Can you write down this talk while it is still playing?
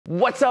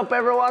What's up,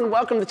 everyone?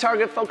 Welcome to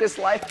Target Focus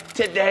Life.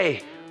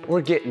 Today,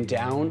 we're getting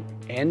down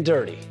and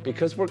dirty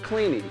because we're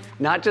cleaning.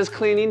 Not just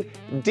cleaning,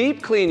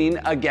 deep cleaning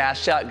a gas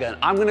shotgun.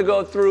 I'm gonna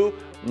go through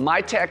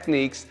my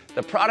techniques,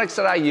 the products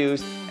that I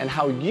use, and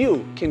how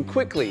you can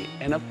quickly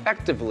and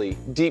effectively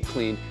deep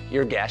clean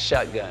your gas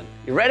shotgun.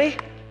 You ready?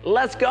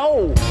 Let's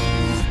go!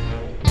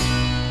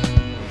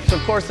 So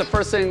of course, the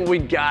first thing we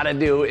gotta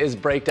do is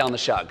break down the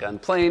shotgun.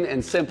 Plain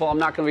and simple. I'm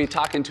not gonna be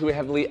talking too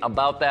heavily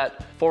about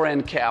that.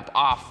 Fore-end cap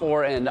off,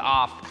 fore-end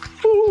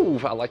off.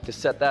 Ooh, I like to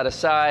set that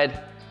aside.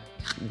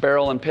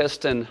 Barrel and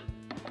piston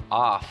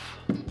off.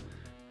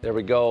 There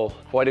we go.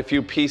 Quite a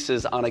few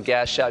pieces on a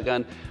gas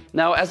shotgun.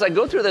 Now, as I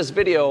go through this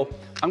video,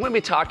 I'm gonna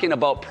be talking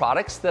about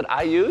products that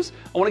I use.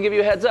 I wanna give you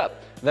a heads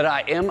up that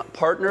I am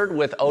partnered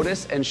with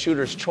Otis and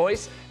Shooter's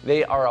Choice.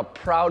 They are a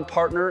proud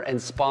partner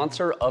and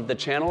sponsor of the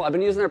channel. I've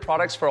been using their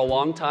products for a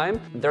long time.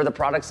 They're the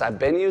products I've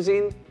been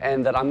using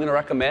and that I'm gonna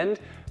recommend,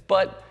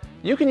 but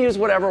you can use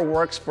whatever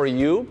works for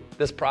you.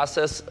 This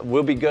process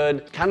will be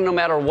good, kind of no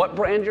matter what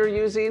brand you're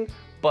using,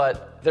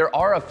 but there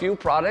are a few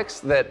products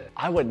that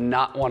I would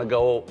not want to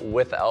go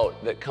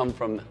without that come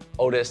from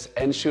Otis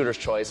and Shooter's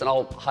Choice, and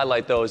I'll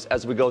highlight those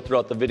as we go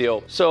throughout the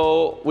video.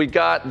 So we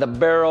got the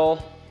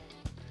barrel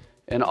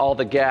and all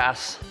the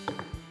gas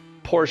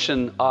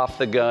portion off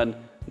the gun.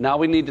 Now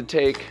we need to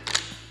take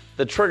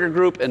the trigger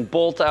group and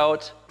bolt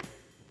out.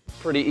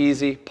 Pretty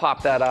easy,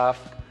 pop that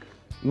off.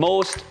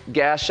 Most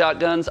gas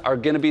shotguns are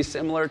gonna be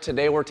similar.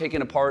 Today we're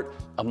taking apart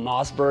a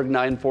Mossberg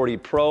 940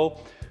 Pro.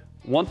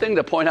 One thing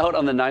to point out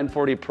on the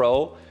 940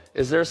 Pro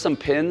is there's some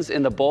pins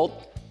in the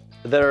bolt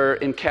that are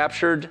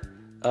encaptured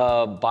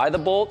by the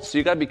bolt, so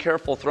you gotta be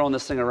careful throwing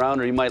this thing around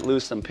or you might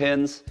lose some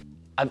pins.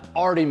 I've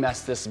already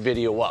messed this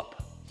video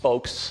up,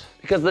 folks,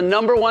 because the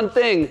number one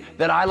thing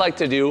that I like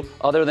to do,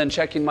 other than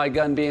checking my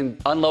gun being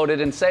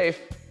unloaded and safe,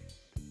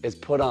 is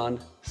put on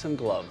some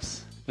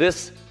gloves.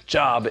 This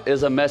job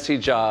is a messy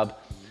job,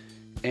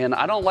 and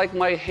I don't like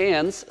my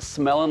hands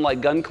smelling like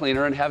gun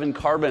cleaner and having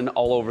carbon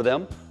all over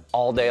them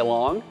all day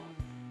long.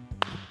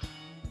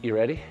 You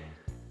ready?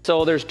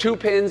 So there's 2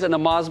 pins in the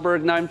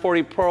Mossberg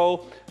 940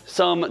 Pro.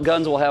 Some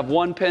guns will have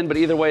 1 pin, but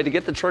either way, to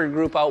get the trigger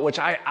group out, which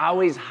I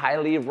always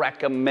highly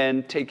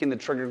recommend taking the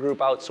trigger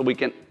group out so we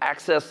can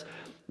access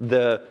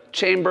the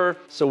chamber,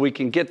 so we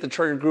can get the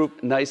trigger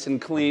group nice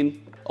and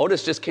clean.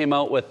 Otis just came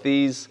out with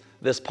this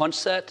punch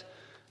set,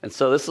 and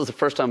so this is the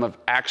first time I've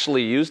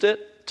actually used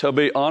it, to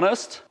be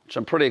honest, which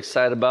I'm pretty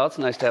excited about. It's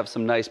nice to have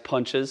some nice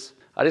punches.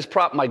 I just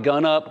propped my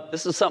gun up.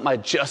 This is something I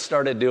just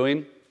started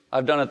doing.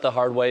 I've done it the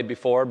hard way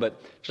before,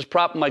 but just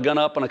propping my gun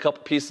up on a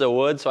couple pieces of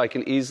wood so I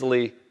can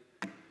easily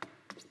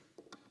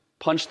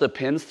punch the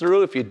pins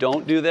through. If you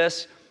don't do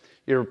this,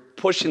 you're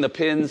pushing the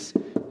pins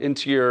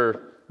into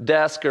your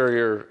desk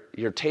or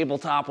your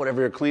tabletop, whatever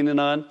you're cleaning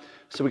on.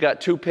 So we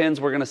got 2 pins.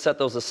 We're gonna set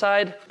those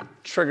aside.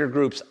 Trigger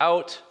groups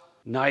out.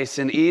 Nice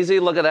and easy.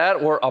 Look at that.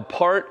 We're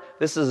apart.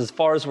 This is as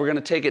far as we're gonna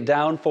take it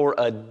down for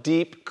a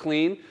deep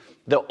clean.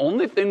 The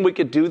only thing we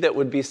could do that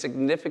would be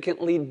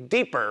significantly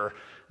deeper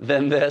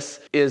than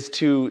this is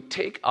to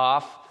take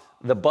off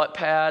the butt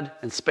pad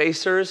and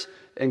spacers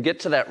and get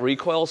to that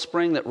recoil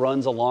spring that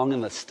runs along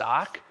in the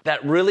stock.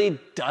 That really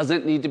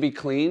doesn't need to be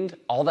cleaned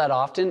all that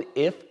often,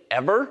 if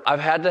ever. I've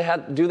had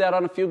to do that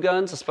on a few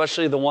guns,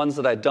 especially the ones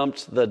that I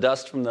dumped the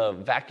dust from the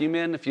vacuum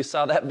in, if you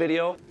saw that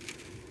video.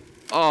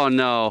 Oh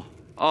no,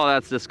 oh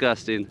that's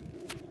disgusting.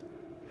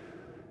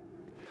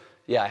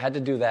 Yeah, I had to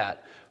do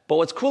that. But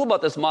what's cool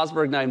about this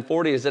Mossberg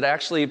 940 is it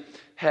actually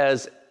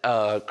has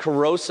a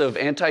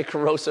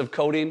anti-corrosive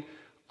coating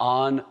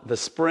on the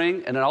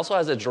spring, and it also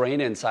has a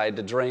drain inside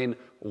to drain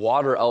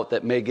water out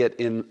that may get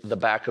in the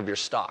back of your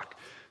stock.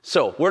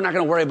 So we're not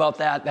gonna worry about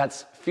that.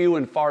 That's few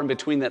and far in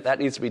between that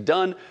needs to be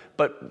done,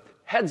 but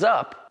heads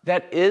up,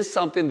 that is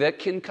something that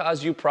can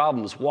cause you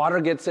problems. Water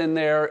gets in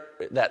there,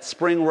 that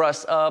spring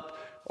rusts up,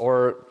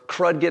 or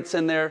crud gets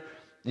in there.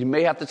 You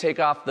may have to take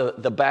off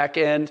the back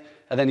end,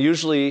 and then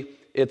usually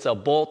it's a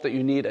bolt that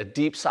you need a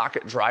deep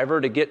socket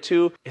driver to get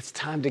to. It's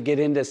time to get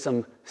into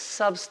some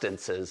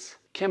substances,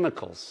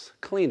 chemicals,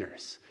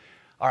 cleaners.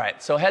 All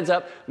right, so heads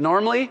up.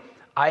 Normally,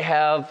 I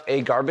have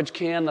a garbage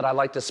can that I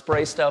like to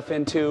spray stuff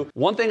into.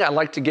 One thing I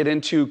like to get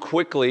into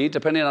quickly,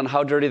 depending on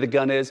how dirty the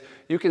gun is,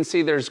 you can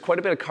see there's quite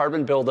a bit of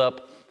carbon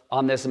buildup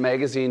on this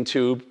magazine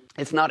tube.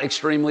 It's not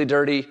extremely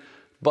dirty,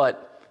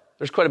 but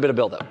there's quite a bit of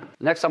buildup.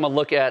 Next, I'm gonna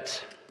look at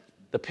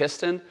the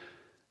piston.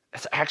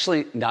 It's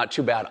actually not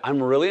too bad.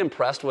 I'm really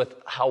impressed with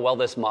how well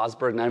this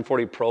Mossberg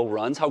 940 Pro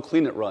runs, how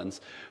clean it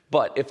runs.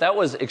 But if that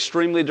was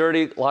extremely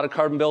dirty, a lot of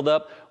carbon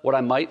buildup, what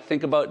I might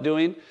think about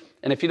doing,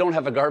 and if you don't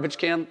have a garbage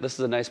can, this is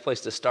a nice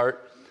place to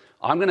start.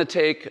 I'm gonna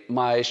take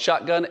my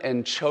shotgun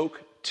and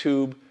choke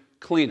tube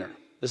cleaner.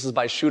 This is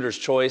by Shooter's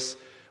Choice.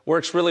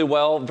 Works really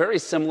well, very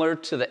similar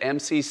to the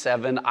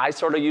MC7. I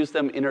sort of use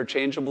them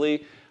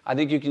interchangeably. I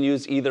think you can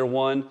use either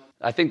one.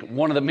 I think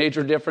one of the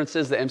major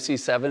differences, the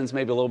MC7 is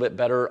maybe a little bit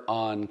better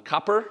on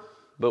copper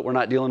but we're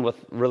not dealing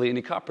with really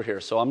any copper here.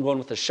 So I'm going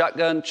with the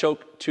shotgun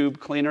choke tube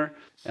cleaner,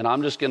 and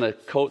I'm just gonna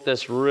coat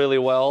this really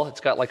well.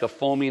 It's got like a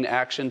foaming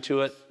action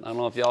to it. I don't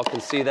know if y'all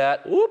can see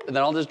that. Whoop, and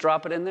then I'll just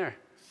drop it in there.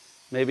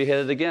 Maybe hit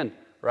it again,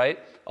 right?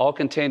 All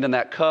contained in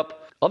that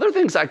cup. Other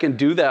things I can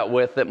do that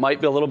with that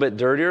might be a little bit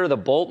dirtier, the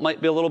bolt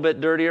might be a little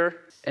bit dirtier,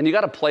 and you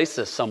gotta place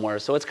this somewhere.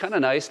 So it's kind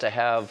of nice to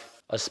have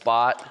a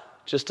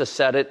spot just to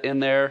set it in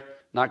there.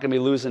 Not gonna be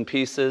losing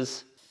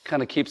pieces.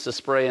 Kind of keeps the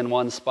spray in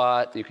one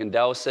spot. You can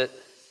douse it.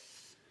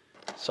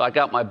 So I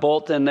got my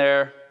bolt in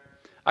there.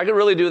 I could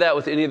really do that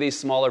with any of these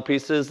smaller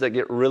pieces that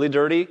get really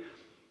dirty,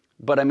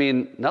 but I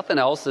mean, nothing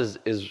else is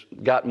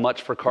got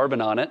much for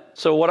carbon on it.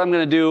 So what I'm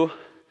gonna do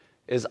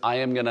is I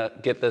am gonna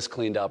get this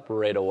cleaned up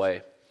right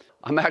away.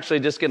 I'm actually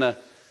just gonna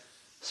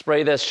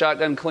spray this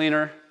shotgun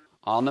cleaner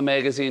on the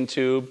magazine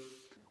tube.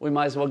 We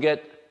might as well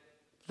get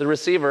the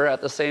receiver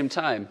at the same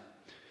time.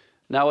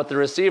 Now with the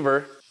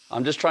receiver,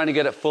 I'm just trying to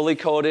get it fully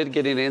coated,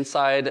 getting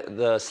inside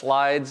the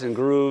slides and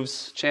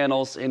grooves,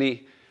 channels,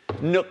 any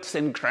nooks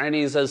and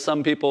crannies, as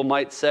some people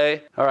might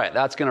say. All right,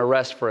 that's gonna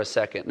rest for a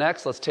second.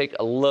 Next, let's take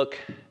a look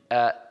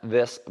at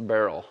this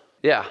barrel.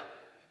 Yeah,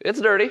 it's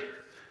dirty.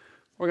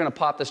 We're gonna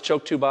pop this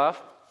choke tube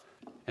off,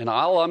 and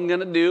all I'm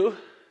gonna do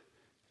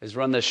is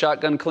run the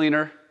shotgun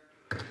cleaner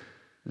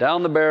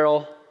down the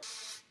barrel,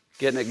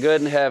 getting it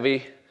good and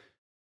heavy.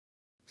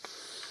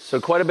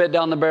 So quite a bit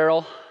down the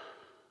barrel.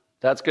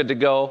 That's good to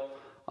go.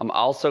 I'm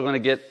also gonna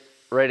get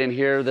right in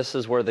here. This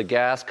is where the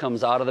gas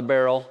comes out of the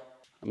barrel.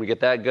 I'm gonna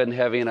get that good and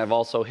heavy, and I've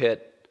also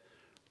hit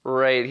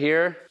right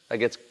here. That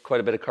gets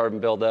quite a bit of carbon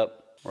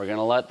buildup. We're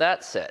gonna let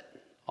that sit.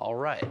 All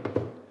right,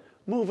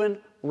 moving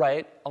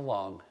right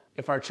along.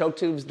 If our choke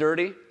tube's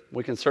dirty,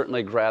 we can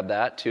certainly grab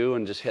that too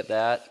and just hit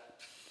that,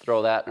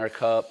 throw that in our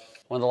cup.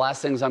 One of the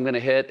last things I'm gonna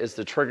hit is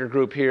the trigger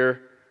group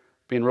here.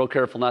 Being real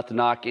careful not to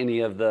knock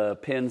any of the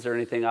pins or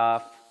anything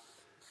off,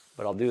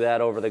 but I'll do that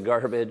over the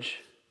garbage.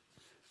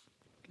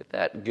 Get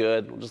that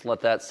good. We'll just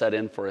let that set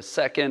in for a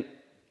second.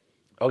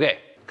 Okay,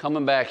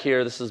 coming back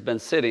here, this has been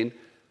sitting.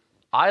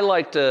 I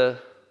like to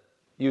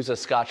use a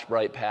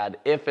Scotch-Brite pad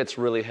if it's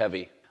really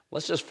heavy.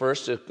 Let's just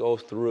first go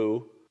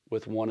through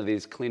with one of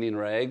these cleaning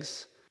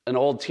rags. An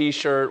old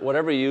t-shirt,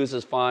 whatever you use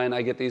is fine.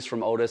 I get these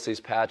from Otis, these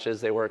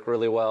patches, they work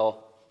really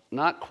well.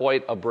 Not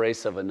quite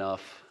abrasive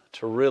enough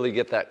to really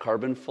get that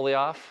carbon fully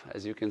off,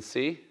 as you can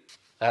see.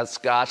 That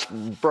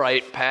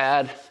Scotch-Brite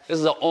pad. This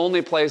is the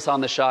only place on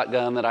the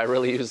shotgun that I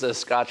really use this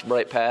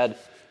Scotch-Brite pad.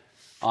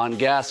 On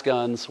gas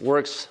guns,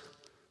 works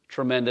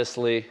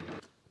tremendously.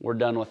 We're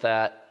done with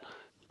that.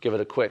 Give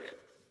it a quick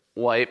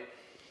wipe.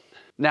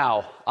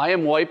 Now, I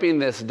am wiping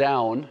this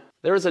down.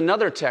 There is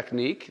another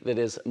technique that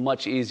is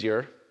much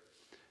easier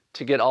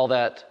to get all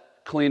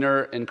that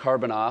cleaner and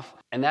carbon off,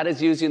 and that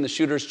is using the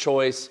Shooter's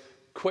Choice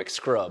Quick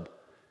Scrub.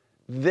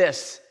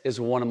 This is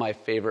one of my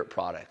favorite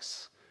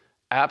products.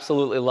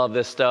 Absolutely love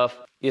this stuff.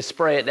 You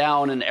spray it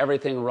down and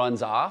everything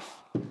runs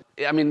off.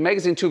 I mean,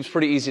 magazine tube's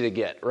pretty easy to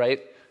get,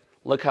 right?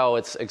 Look how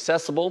it's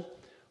accessible.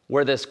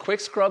 Where this quick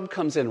scrub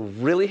comes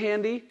in really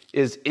handy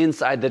is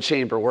inside the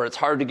chamber, where it's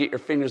hard to get your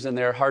fingers in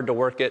there, hard to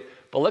work it.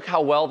 But look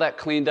how well that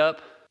cleaned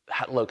up.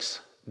 That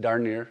looks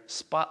darn near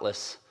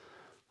spotless,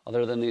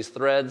 other than these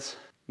threads.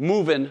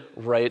 Moving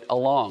right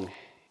along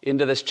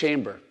into this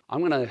chamber.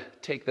 I'm gonna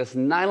take this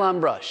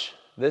nylon brush.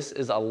 This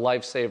is a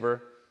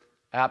lifesaver.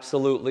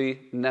 Absolutely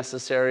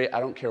necessary. I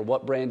don't care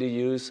what brand you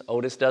use.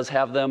 Otis does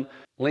have them.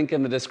 Link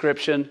in the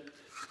description.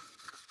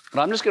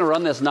 But I'm just gonna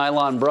run this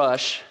nylon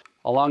brush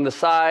along the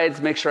sides,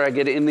 make sure I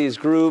get in these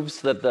grooves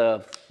that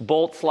the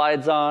bolt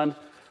slides on.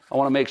 I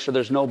wanna make sure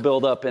there's no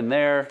buildup in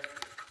there.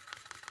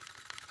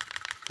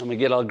 I'm gonna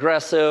get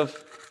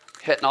aggressive,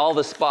 hitting all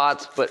the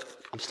spots, but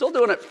I'm still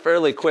doing it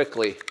fairly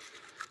quickly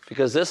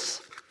because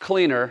this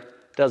cleaner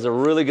does a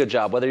really good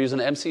job. Whether you're using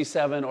the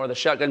MC7 or the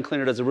shotgun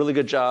cleaner, does a really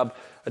good job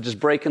of just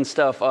breaking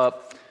stuff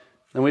up.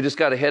 Then we just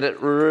gotta hit it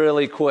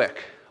really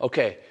quick.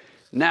 Okay,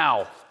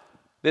 now,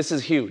 this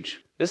is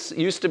huge. This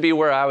used to be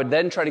where I would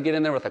then try to get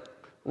in there with a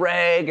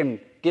rag and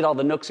get all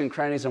the nooks and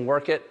crannies and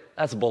work it.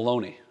 That's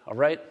baloney, all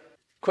right?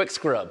 Quick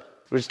scrub.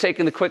 We're just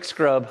taking the quick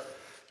scrub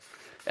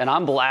and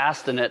I'm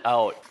blasting it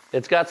out.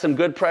 It's got some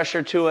good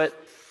pressure to it.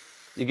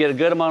 You get a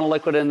good amount of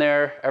liquid in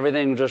there.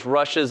 Everything just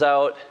rushes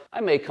out. I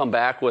may come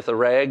back with a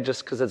rag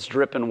just because it's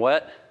dripping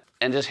wet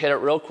and just hit it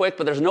real quick,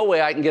 but there's no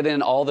way I can get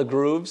in all the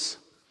grooves,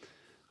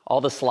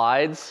 all the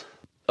slides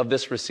of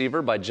this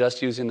receiver by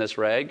just using this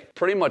rag.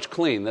 Pretty much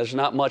clean. There's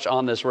not much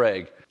on this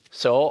rag.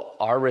 So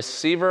our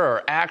receiver,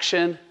 our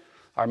action,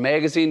 our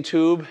magazine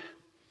tube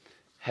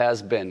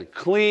has been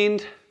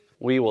cleaned.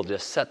 We will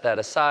just set that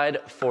aside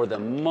for the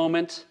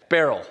moment.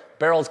 Barrel.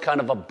 Barrel's kind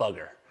of a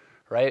bugger,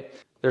 right?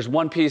 There's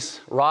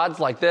one-piece rods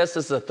like this.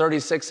 This is a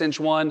 36-inch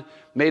one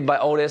made by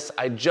Otis.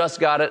 I just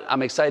got it.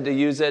 I'm excited to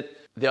use it.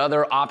 The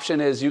other option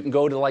is you can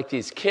go to like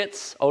these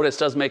kits. Otis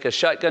does make a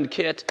shotgun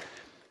kit.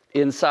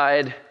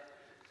 Inside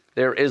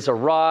there is a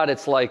rod.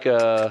 It's like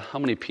how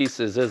many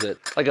pieces is it?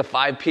 Like a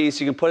 5-piece.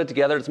 You can put it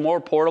together. It's more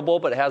portable,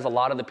 but it has a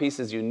lot of the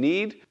pieces you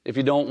need. If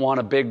you don't want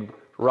a big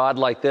rod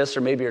like this,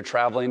 or maybe you're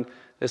traveling,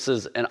 This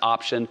is an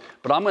option,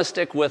 but I'm gonna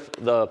stick with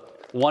the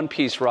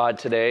one-piece rod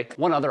today.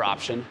 One other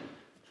option,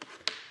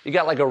 you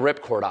got like a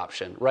ripcord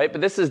option, right?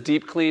 But this is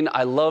deep clean.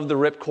 I love the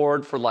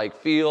ripcord for like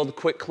field,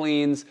 quick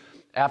cleans,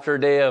 after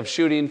a day of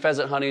shooting,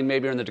 pheasant hunting,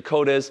 maybe you're in the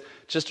Dakotas,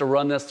 just to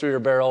run this through your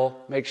barrel,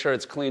 make sure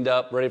it's cleaned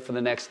up, ready for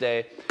the next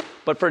day.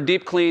 But for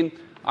deep clean,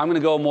 I'm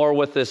gonna go more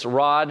with this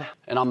rod,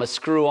 and I'm gonna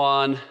screw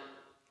on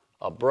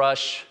a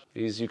brush.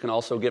 These you can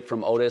also get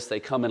from Otis.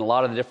 They come in a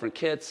lot of the different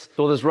kits.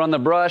 So we'll just run the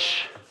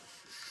brush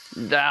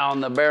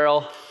down the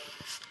barrel,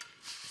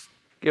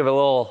 give it a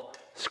little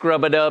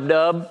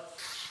scrub-a-dub-dub.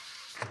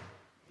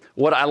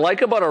 What I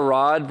like about a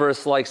rod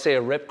versus like say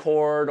a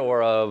ripcord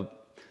or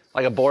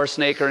like a boar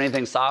snake or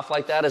anything soft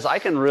like that is I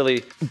can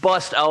really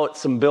bust out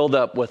some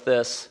buildup with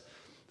this.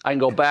 I can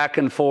go back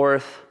and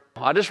forth.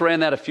 I just ran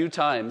that a few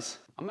times.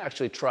 I'm gonna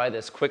actually try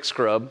this quick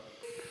scrub.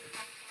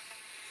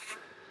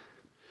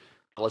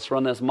 Let's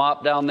run this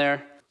mop down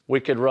there. We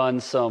could run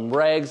some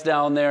rags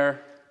down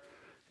there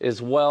as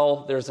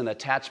well. There's an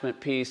attachment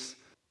piece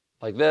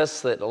like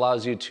this that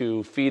allows you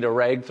to feed a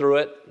rag through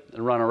it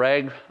and run a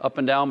rag up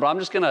and down. But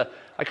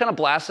I kind of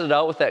blasted it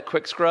out with that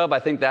quick scrub. I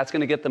think that's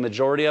gonna get the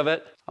majority of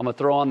it. I'm gonna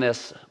throw on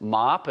this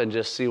mop and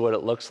just see what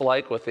it looks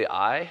like with the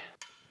eye.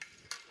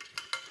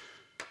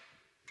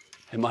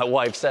 And my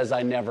wife says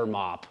I never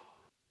mop.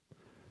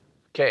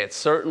 Okay, it's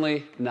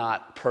certainly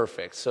not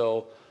perfect.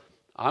 So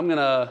I'm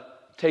gonna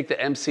take the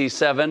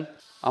MC7.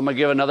 I'm gonna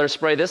give another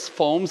spray. This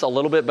foams a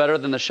little bit better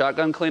than the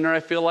shotgun cleaner, I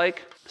feel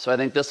like. So I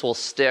think this will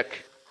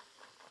stick.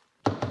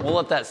 We'll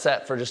let that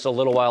set for just a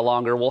little while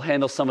longer. We'll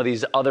handle some of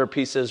these other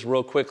pieces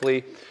real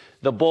quickly.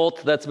 The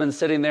bolt that's been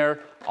sitting there,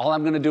 all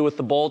I'm gonna do with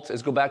the bolt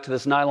is go back to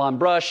this nylon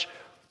brush,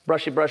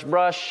 brushy brush,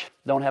 brush.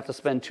 Don't have to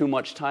spend too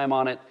much time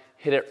on it.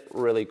 Hit it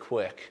really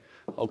quick.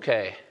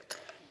 Okay,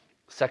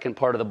 second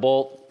part of the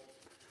bolt,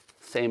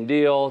 same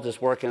deal,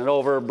 just working it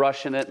over,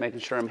 brushing it, making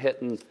sure I'm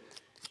hitting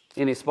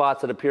any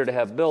spots that appear to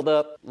have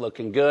buildup.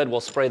 Looking good. We'll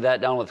spray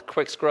that down with a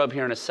quick scrub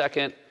here in a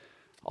second.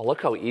 Oh,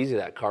 look how easy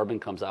that carbon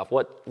comes off.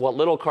 What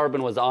little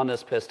carbon was on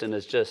this piston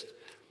is just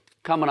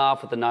coming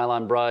off with the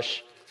nylon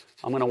brush.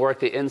 I'm gonna work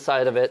the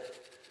inside of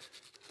it.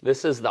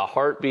 This is the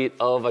heartbeat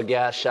of a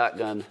gas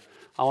shotgun.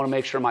 I wanna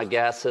make sure my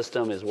gas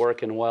system is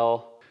working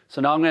well. So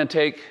now I'm gonna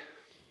take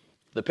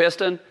the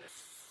piston,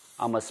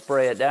 I'm gonna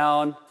spray it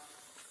down,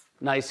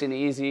 nice and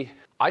easy.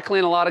 I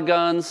clean a lot of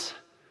guns.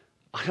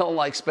 I don't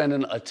like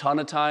spending a ton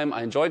of time.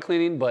 I enjoy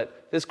cleaning,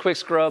 but this quick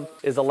scrub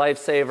is a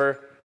lifesaver.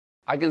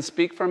 I can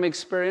speak from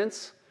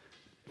experience.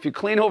 If you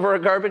clean over a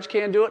garbage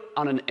can, do it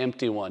on an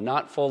empty one,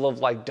 not full of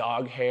like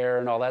dog hair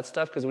and all that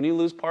stuff, because when you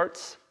lose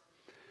parts,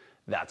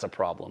 that's a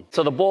problem.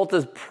 So the bolt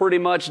is pretty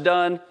much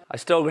done. I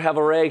still have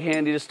a rag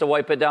handy just to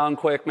wipe it down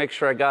quick, make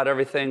sure I got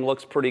everything,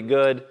 looks pretty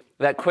good.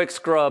 That quick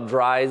scrub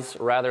dries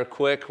rather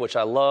quick, which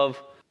I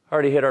love.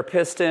 Already hit our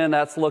piston,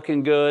 that's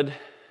looking good.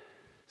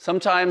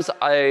 Sometimes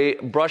I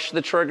brush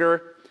the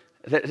trigger.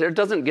 There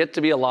doesn't get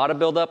to be a lot of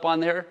buildup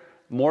on there,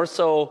 more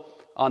so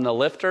on the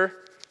lifter.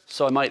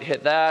 So I might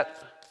hit that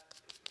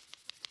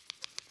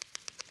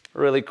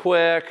really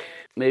quick,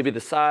 maybe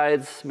the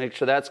sides, make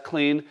sure that's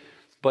clean.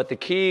 But the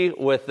key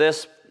with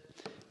this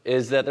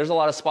is that there's a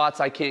lot of spots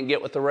I can't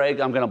get with the rag.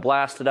 I'm gonna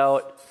blast it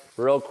out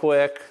real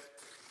quick.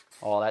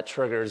 Oh, that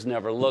trigger's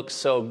never looked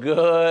so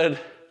good.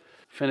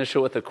 Finish it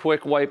with a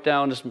quick wipe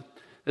down.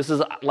 This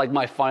is like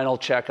my final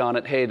check on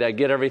it. Hey, did I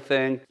get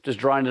everything? Just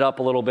drying it up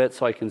a little bit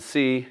so I can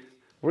see.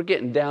 We're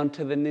getting down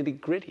to the nitty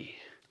gritty.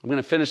 I'm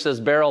gonna finish this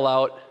barrel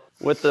out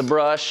with the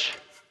brush.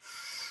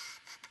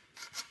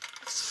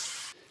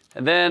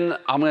 And then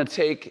I'm gonna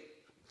take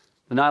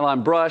the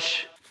nylon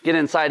brush, get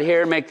inside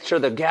here, make sure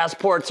the gas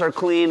ports are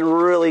clean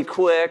really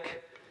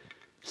quick,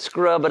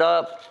 scrub it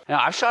up.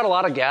 Now, I've shot a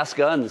lot of gas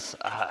guns.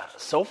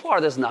 So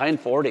far, this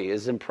 940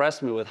 has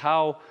impressed me with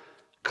how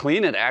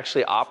clean it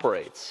actually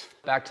operates.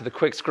 Back to the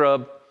quick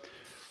scrub.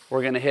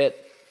 We're gonna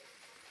hit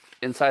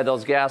inside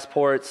those gas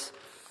ports.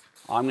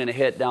 I'm gonna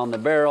hit down the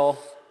barrel.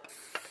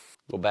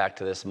 Go back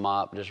to this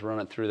mop, just run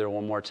it through there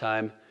one more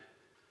time.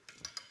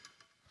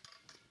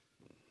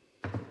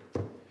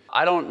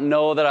 I don't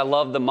know that I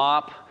love the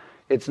mop.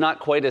 It's not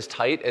quite as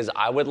tight as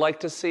I would like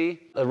to see.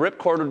 The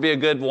ripcord would be a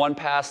good one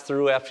pass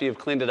through after you've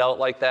cleaned it out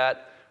like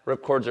that.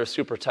 Ripcords are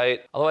super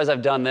tight. Otherwise,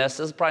 I've done this.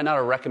 This is probably not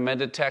a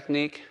recommended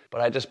technique, but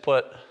I just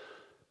put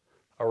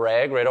a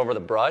rag right over the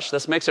brush.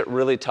 This makes it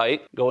really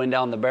tight going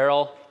down the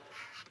barrel.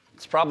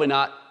 It's probably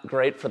not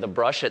great for the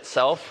brush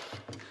itself.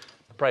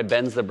 It probably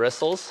bends the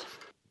bristles.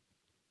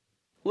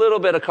 Little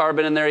bit of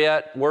carbon in there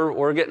yet.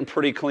 We're getting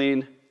pretty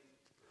clean.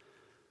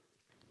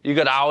 You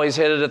could always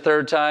hit it a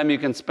third time. You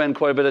can spend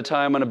quite a bit of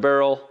time on a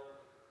barrel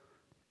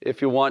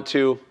if you want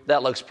to.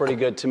 That looks pretty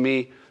good to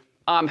me.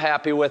 I'm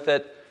happy with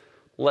it.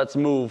 Let's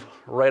move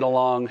right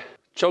along.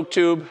 Choke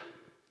tube,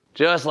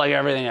 just like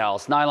everything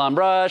else. Nylon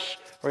brush,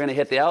 we're gonna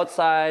hit the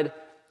outside.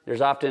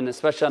 There's often,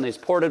 especially on these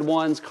ported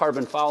ones,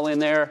 carbon fouling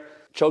there.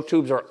 Choke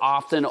tubes are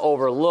often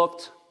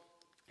overlooked.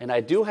 And I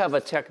do have a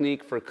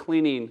technique for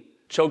cleaning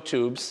choke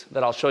tubes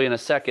that I'll show you in a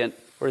second.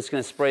 We're just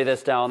gonna spray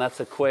this down. That's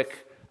a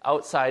quick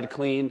outside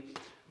clean.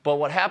 But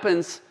what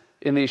happens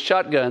in these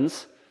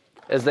shotguns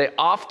is they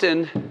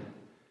often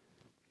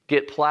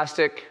get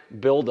plastic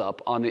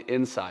buildup on the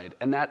inside,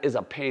 and that is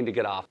a pain to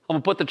get off. I'm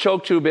gonna put the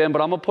choke tube in,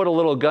 but I'm gonna put a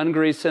little gun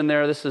grease in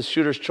there. This is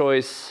Shooter's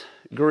Choice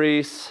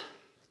grease.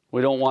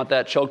 We don't want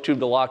that choke tube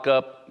to lock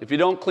up. If you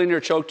don't clean your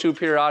choke tube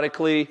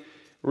periodically,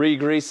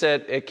 re-grease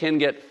it, it can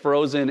get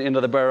frozen into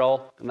the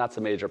barrel, and that's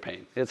a major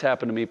pain. It's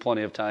happened to me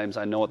plenty of times.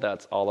 I know what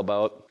that's all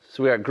about.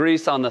 So we got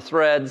grease on the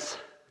threads.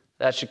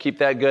 That should keep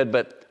that good,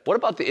 but what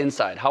about the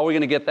inside? How are we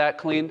gonna get that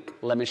clean?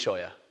 Let me show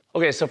you.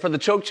 Okay, so for the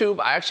choke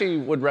tube, I actually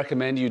would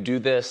recommend you do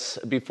this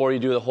before you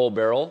do the whole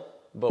barrel,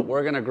 but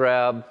we're gonna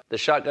grab the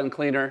shotgun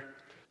cleaner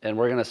and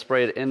we're gonna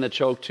spray it in the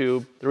choke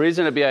tube. The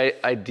reason it'd be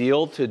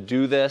ideal to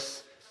do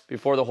this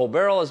before the whole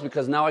barrel is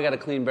because now I got a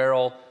clean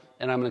barrel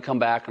and I'm gonna come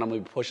back and I'm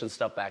gonna be pushing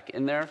stuff back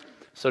in there.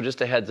 So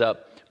just a heads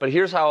up. But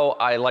here's how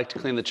I like to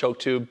clean the choke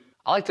tube.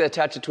 I like to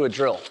attach it to a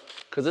drill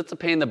because it's a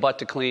pain in the butt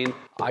to clean.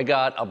 I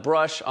got a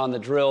brush on the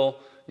drill.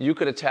 You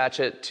could attach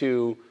it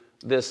to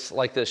this,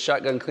 like this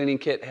shotgun cleaning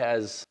kit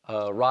has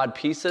rod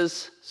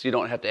pieces, so you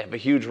don't have to have a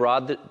huge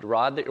rod that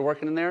you're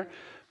working in there.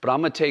 But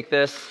I'm gonna take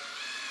this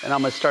and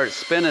I'm gonna start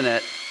spinning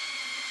it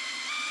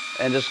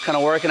and just kind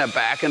of working it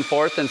back and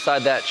forth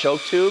inside that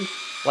choke tube.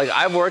 Like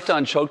I've worked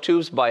on choke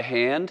tubes by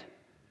hand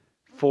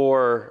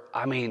for,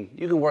 I mean,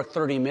 you can work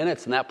 30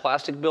 minutes and that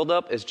plastic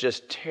buildup is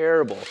just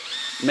terrible.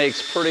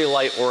 Makes pretty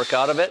light work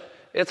out of it.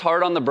 It's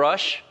hard on the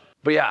brush,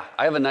 but yeah,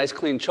 I have a nice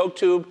clean choke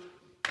tube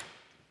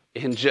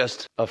in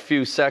just a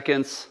few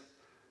seconds.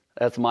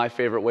 That's my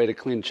favorite way to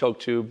clean choke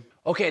tube.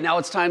 Okay, now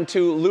it's time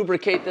to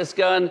lubricate this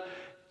gun.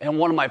 And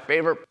one of my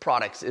favorite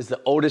products is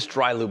the Otis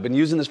Dry Lube. Been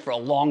using this for a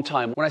long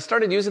time. When I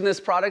started using this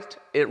product,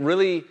 it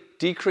really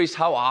decreased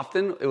how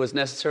often it was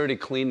necessary to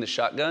clean the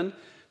shotgun.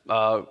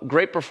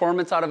 Great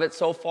performance out of it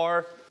so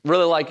far.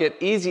 Really like it.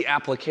 Easy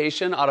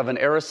application out of an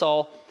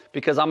aerosol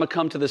because I'm gonna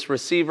come to this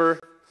receiver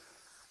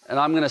and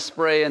I'm gonna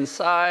spray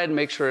inside,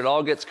 make sure it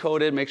all gets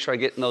coated, make sure I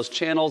get in those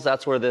channels.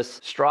 That's where this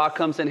straw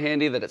comes in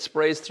handy that it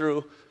sprays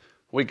through.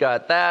 We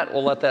got that.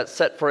 We'll let that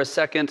set for a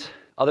second.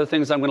 Other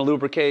things I'm gonna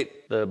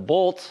lubricate, the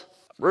bolt.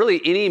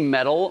 Really any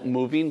metal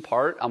moving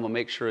part, I'm gonna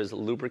make sure is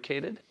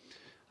lubricated.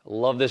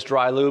 Love this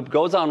dry lube.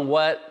 Goes on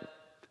wet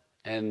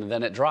and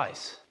then it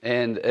dries.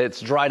 And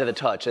it's dry to the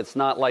touch. It's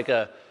not like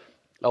a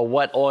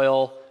wet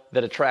oil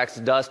that attracts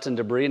dust and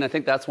debris. And I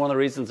think that's one of the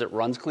reasons it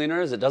runs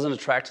cleaner is it doesn't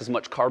attract as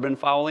much carbon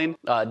fouling,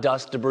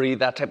 dust, debris,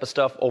 that type of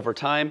stuff over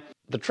time.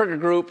 The trigger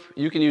group,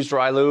 you can use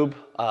dry lube.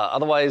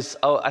 Otherwise,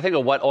 I think a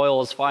wet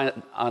oil is fine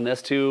on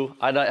this too.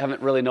 I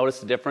haven't really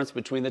noticed the difference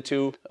between the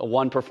two,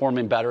 one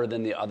performing better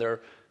than the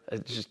other.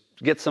 Just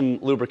get some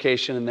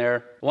lubrication in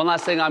there. One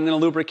last thing I'm gonna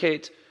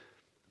lubricate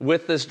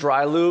with this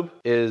dry lube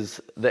is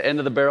the end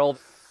of the barrel.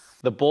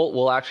 The bolt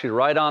will actually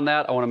ride on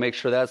that. I wanna make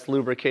sure that's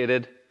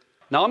lubricated.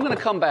 Now I'm gonna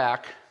come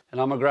back and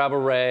I'm gonna grab a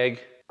rag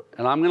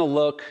and I'm gonna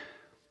look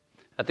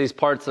at these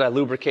parts that I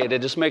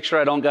lubricated. Just make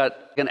sure I don't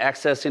got an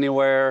excess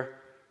anywhere.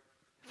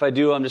 If I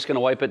do, I'm just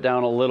gonna wipe it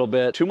down a little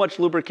bit. Too much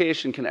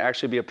lubrication can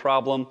actually be a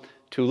problem.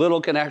 Too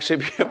little can actually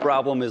be a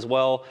problem as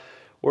well.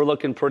 We're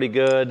looking pretty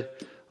good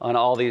on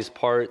all these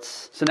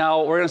parts. So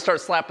now we're gonna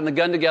start slapping the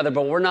gun together,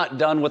 but we're not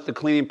done with the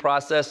cleaning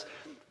process.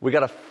 We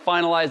gotta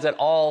finalize it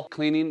all,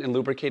 cleaning and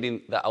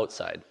lubricating the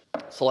outside.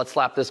 So let's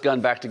slap this gun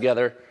back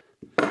together.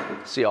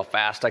 See how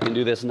fast I can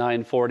do this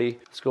 940.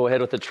 Let's go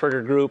ahead with the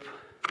trigger group.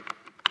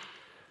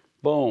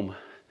 Boom.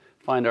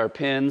 Find our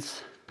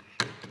pins.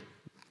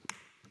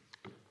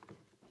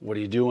 What do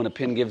you do when a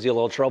pin gives you a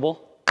little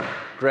trouble?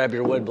 Grab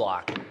your wood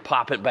block,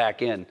 pop it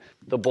back in.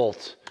 The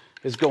bolt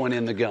is going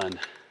in the gun.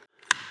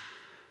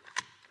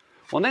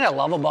 One thing I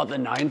love about the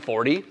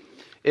 940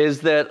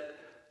 is that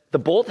the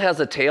bolt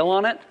has a tail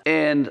on it,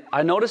 and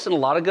I notice in a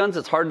lot of guns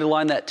it's hard to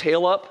line that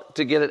tail up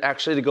to get it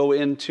actually to go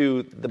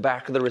into the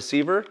back of the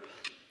receiver.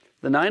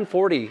 The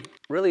 940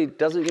 really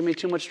doesn't give me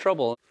too much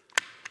trouble.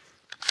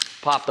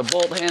 Pop the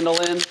bolt handle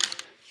in.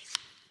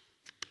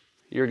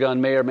 Your gun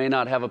may or may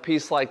not have a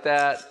piece like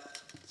that.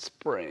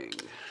 Spring,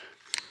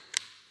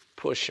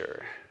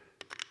 pusher.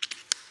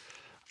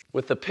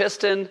 With the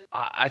piston,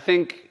 I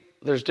think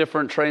there's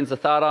different trains of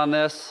thought on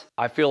this.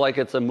 I feel like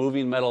it's a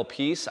moving metal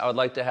piece. I would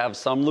like to have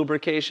some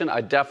lubrication.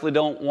 I definitely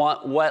don't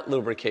want wet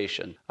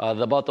lubrication.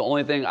 About the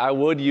only thing I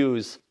would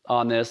use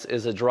on this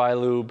is a dry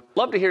lube.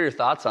 Love to hear your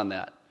thoughts on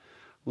that.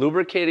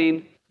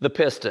 Lubricating the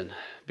piston,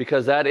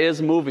 because that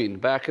is moving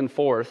back and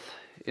forth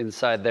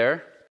inside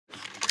there.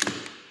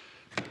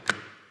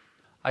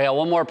 I got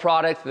one more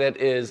product that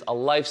is a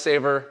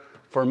lifesaver.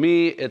 For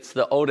me, it's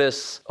the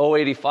Otis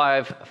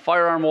 085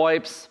 firearm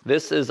wipes.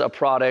 This is a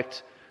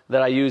product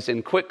that I use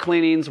in quick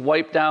cleanings,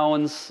 wipe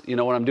downs, you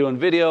know, when I'm doing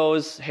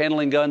videos,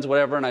 handling guns,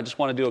 whatever, and I just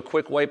want to do a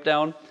quick wipe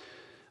down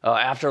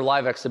after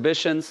live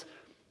exhibitions.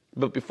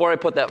 But before I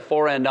put that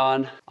forend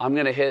on, I'm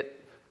gonna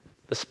hit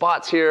the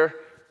spots here.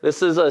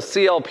 This is a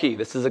CLP.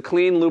 This is a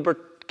clean,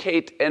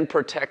 lubricate, and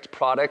protect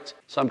product.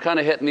 So I'm kind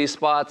of hitting these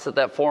spots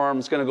that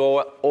forearm's gonna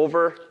go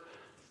over,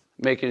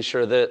 making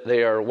sure that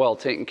they are well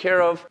taken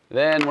care of.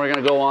 Then we're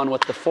gonna go on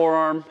with the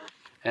forearm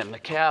and the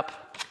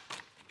cap.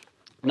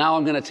 Now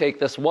I'm gonna take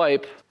this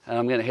wipe and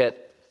I'm gonna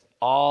hit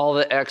all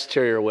the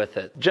exterior with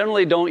it.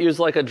 Generally don't use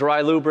like a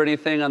dry lube or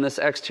anything on this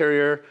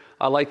exterior.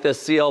 I like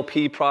this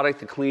CLP product,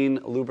 the Clean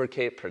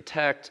Lubricate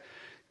Protect.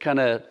 Kind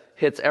of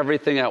hits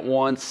everything at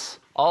once.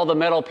 All the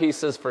metal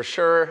pieces for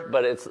sure,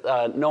 but it's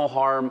no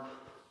harm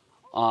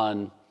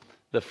on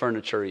the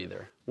furniture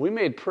either. We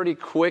made pretty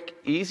quick,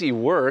 easy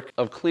work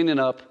of cleaning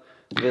up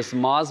this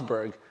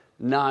Mossberg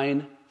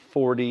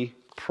 940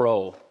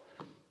 Pro.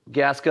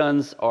 Gas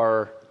guns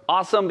are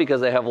awesome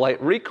because they have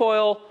light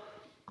recoil,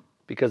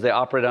 because they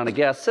operate on a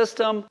gas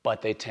system,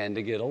 but they tend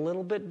to get a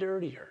little bit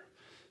dirtier.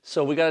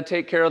 So we gotta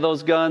take care of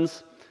those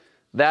guns.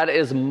 That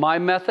is my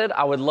method.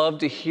 I would love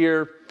to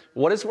hear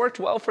what has worked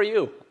well for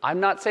you. I'm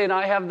not saying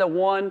I have the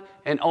one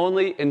and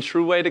only and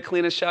true way to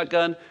clean a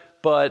shotgun,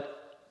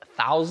 but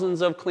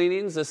thousands of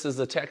cleanings, this is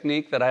a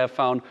technique that I have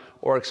found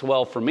works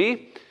well for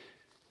me.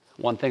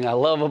 One thing I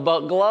love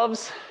about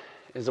gloves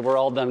is that we're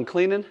all done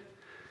cleaning.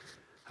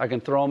 I can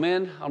throw them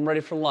in, I'm ready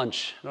for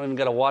lunch. I don't even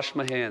gotta wash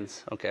my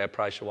hands. Okay, I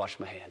probably should wash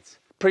my hands.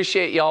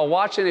 Appreciate y'all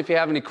watching. If you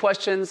have any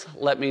questions,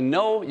 let me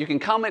know. You can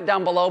comment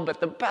down below,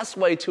 but the best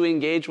way to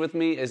engage with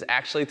me is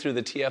actually through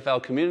the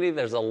TFL community.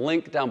 There's a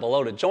link down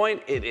below to join.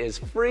 It is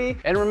free.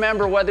 And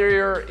remember, whether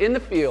you're in the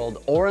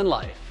field or in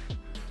life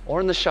or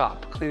in the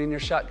shop cleaning your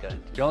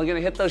shotgun, you're only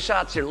gonna hit those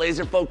shots you're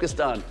laser focused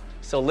on.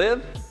 So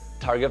live,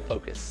 target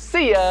focus.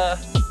 See ya!